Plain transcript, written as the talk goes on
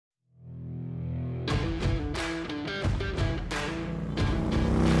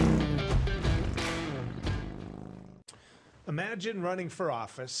imagine running for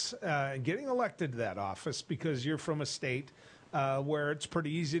office, getting elected to that office because you're from a state where it's pretty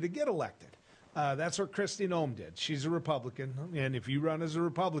easy to get elected. That's what Kristi Noem did. She's a Republican, and if you run as a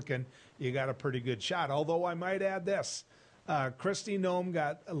Republican, you got a pretty good shot. Although I might add this, Kristi Noem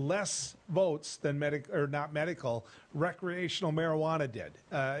got less votes than recreational marijuana did,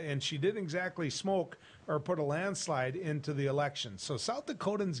 and she didn't exactly smoke or put a landslide into the election. So South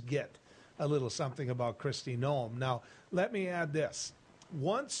Dakotans get a little something about Kristi Noem. Now, let me add this.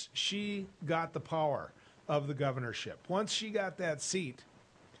 Once she got the power of the governorship, once she got that seat,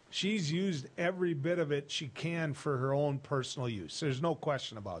 she's used every bit of it she can for her own personal use. There's no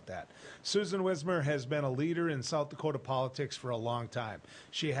question about that. Susan Wismer has been a leader in South Dakota politics for a long time.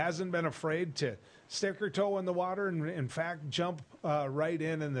 She hasn't been afraid to stick her toe in the water and, in fact, jump right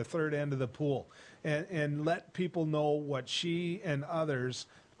in the third end of the pool and let people know what she and others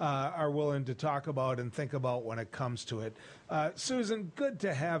are willing to talk about and think about when it comes to it. Susan, good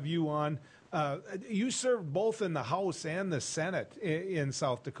to have you on. You served both in the House and the Senate in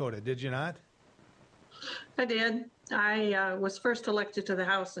South Dakota, did you not? I did. I was first elected to the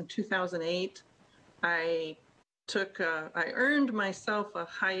House in 2008. I earned myself a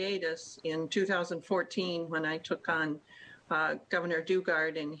hiatus in 2014 when I took on Governor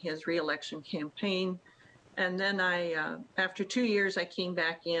Dugard in his reelection campaign. And then after 2 years, I came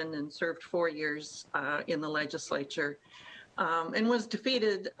back in and served 4 years in the legislature and was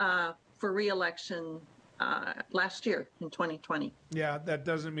defeated for re-election last year in 2020. Yeah, that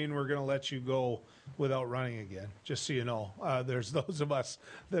doesn't mean we're going to let you go without running again, just so you know. There's those of us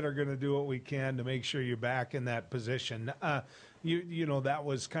that are going to do what we can to make sure you're back in that position. You know, that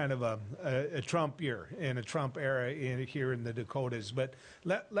was kind of a Trump year and a Trump era here in the Dakotas. But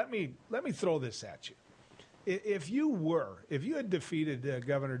let me throw this at you. If you had defeated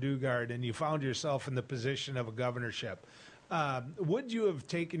Governor Dugard and you found yourself in the position of a governorship, would you have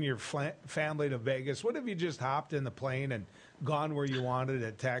taken your family to Vegas? Would have you just hopped in the plane and gone where you wanted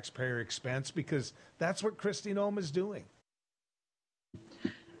at taxpayer expense? Because that's what Kristi Noem is doing.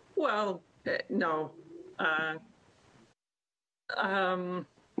 Well, no. I'm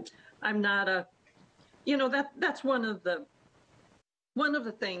not a, you know, that's one of the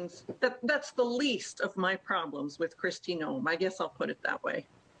things that's the least of my problems with Kristi Noem. I guess I'll put it that way.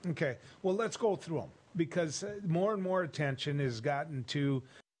 Okay. Well, let's go through them, because more and more attention has gotten to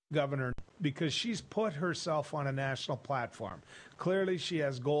Governor because she's put herself on a national platform. Clearly, she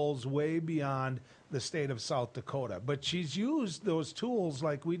has goals way beyond the state of South Dakota, but she's used those tools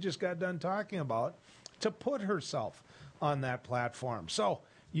like we just got done talking about to put herself on that platform. So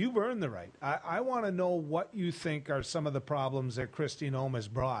you've earned the right. I want to know what you think are some of the problems that Kristi Noem has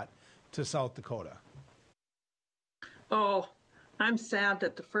brought to South Dakota. Oh, I'm sad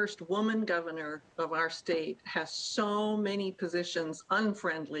that the first woman governor of our state has so many positions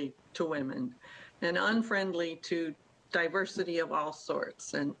unfriendly to women and unfriendly to diversity of all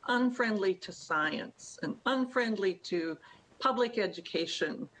sorts and unfriendly to science and unfriendly to public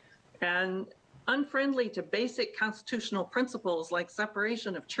education and unfriendly to basic constitutional principles like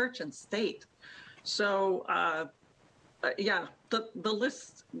separation of church and state. So, yeah, the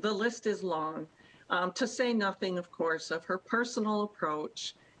list is long. To say nothing, of course, of her personal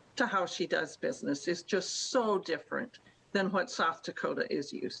approach to how she does business is just so different than what South Dakota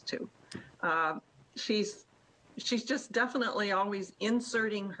is used to. She's just definitely always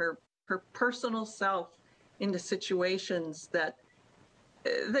inserting her personal self into situations that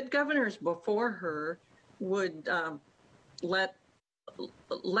governors before her would let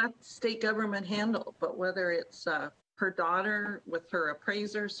state government handle. But whether it's her daughter with her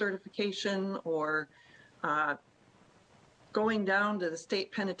appraiser certification or going down to the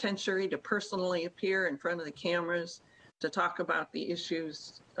state penitentiary to personally appear in front of the cameras to talk about the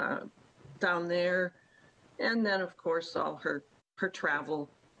issues down there. And then, of course, all her travel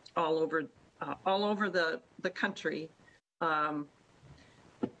all over the country. None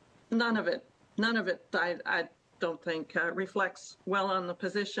of it, I don't think reflects well on the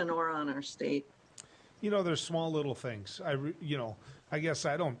position or on our state. You know, there's small little things. I guess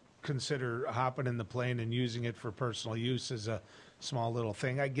I don't consider hopping in the plane and using it for personal use as a small little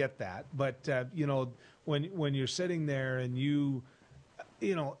thing. I get that. But, you know, when you're sitting there and you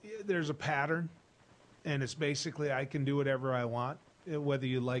know, there's a pattern and it's basically I can do whatever I want, whether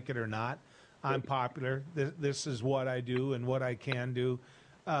you like it or not. I'm popular. This is what I do and what I can do.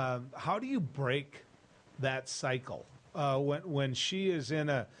 How do you break that cycle when she is in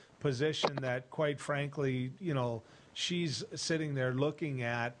a position that, quite frankly, you know, she's sitting there looking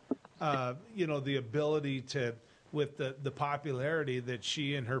at, the ability to, with the popularity that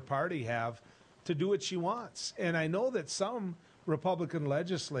she and her party have, to do what she wants. And I know that some Republican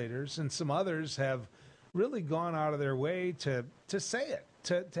legislators and some others have really gone out of their way to say it,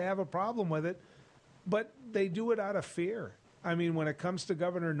 to have a problem with it, but they do it out of fear. I mean, when it comes to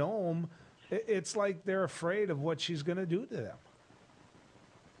Governor Noem, it's like they're afraid of what she's going to do to them.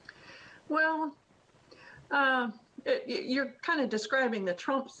 Well, you're kind of describing the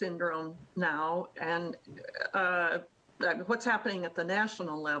Trump syndrome now, and what's happening at the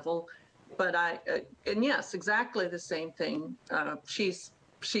national level. But and yes, exactly the same thing. She's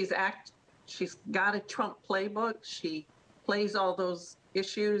got a Trump playbook. She plays all those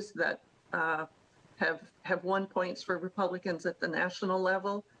issues that have won points for Republicans at the national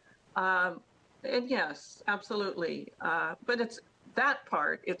level. And yes, absolutely. But that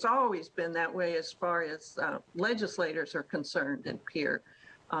part, it's always been that way as far as legislators are concerned and peer.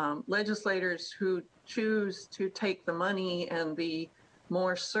 Legislators who choose to take the money and the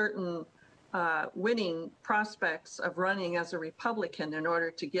more certain winning prospects of running as a Republican in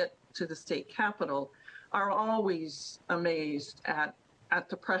order to get to the state capitol are always amazed at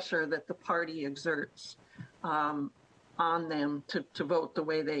the pressure that the party exerts on them to vote the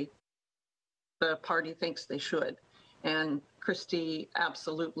way the party thinks they should. And Kristi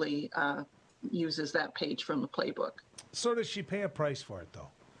absolutely uses that page from the playbook. So does she pay a price for it, though?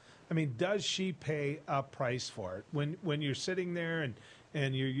 I mean, does she pay a price for it? When you're sitting there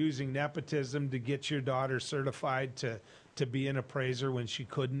and you're using nepotism to get your daughter certified to be an appraiser when she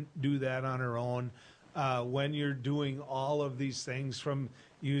couldn't do that on her own, when you're doing all of these things from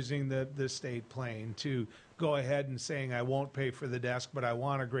using the state plane to go ahead and saying, I won't pay for the desk, but I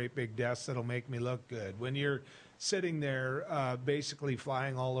want a great big desk that'll make me look good. When you're sitting there basically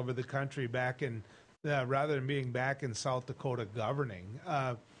flying all over the country back in, rather than being back in South Dakota governing,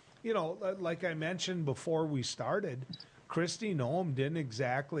 like I mentioned before we started, Kristi Noem didn't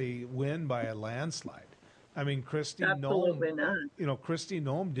exactly win by a landslide. I mean, Kristi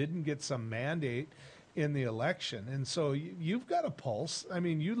Noem didn't get some mandate in the election. And so you've got a pulse. I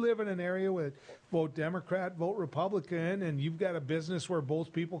mean, you live in an area with vote Democrat, vote Republican, and you've got a business where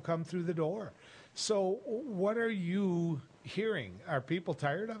both people come through the door. So what are you hearing? Are people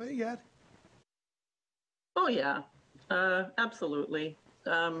tired of it yet? Oh, yeah, absolutely.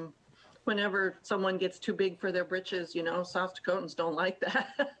 Whenever someone gets too big for their britches, South Dakotans don't like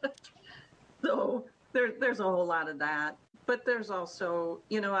that. So there's a whole lot of that. But there's also,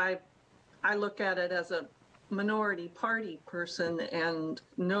 I look at it as a minority party person and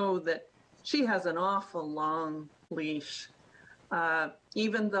know that she has an awful long leash,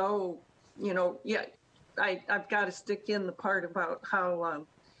 even though, I've got to stick in the part about how,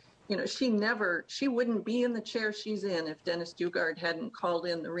 she wouldn't be in the chair she's in if Dennis Dugard hadn't called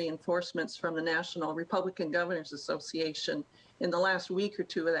in the reinforcements from the National Republican Governors Association in the last week or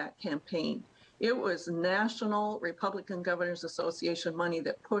two of that campaign. It was National Republican Governors Association money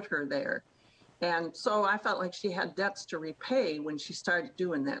that put her there. And so I felt like she had debts to repay when she started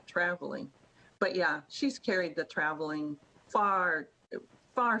doing that traveling. But yeah, she's carried the traveling far,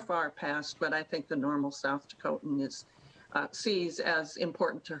 far, far past what I think the normal South Dakotan sees as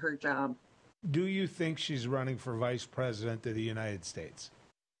important to her job. Do you think she's running for vice president of the United States?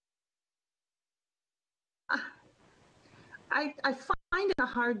 I find it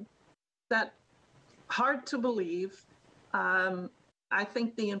hard to believe. I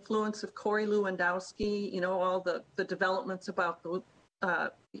think the influence of Corey Lewandowski, all the developments about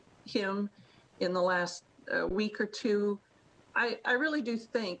him in the last week or two, I really do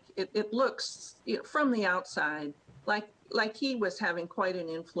think it looks from the outside like he was having quite an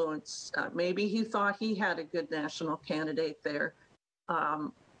influence. Maybe he thought he had a good national candidate there.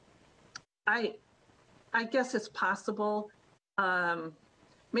 I guess it's possible.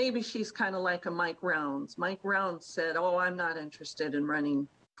 Maybe she's kind of like a Mike Rounds. Mike Rounds said, I'm not interested in running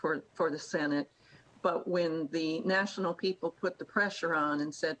for the Senate. But when the national people put the pressure on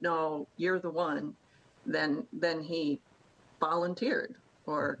and said, no, you're the one, then he volunteered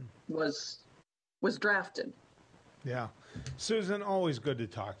or was drafted. Yeah. Susan, always good to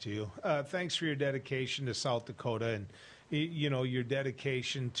talk to you. Thanks for your dedication to South Dakota and, your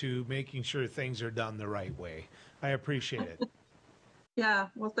dedication to making sure things are done the right way. I appreciate it. Yeah,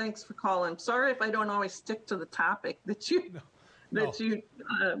 well, thanks for calling. Sorry if I don't always stick to the topic that you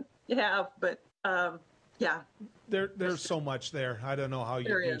have, but yeah. There's so much there. I don't know how you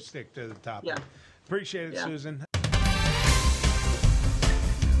do stick to the topic. Yeah. Appreciate it, Susan.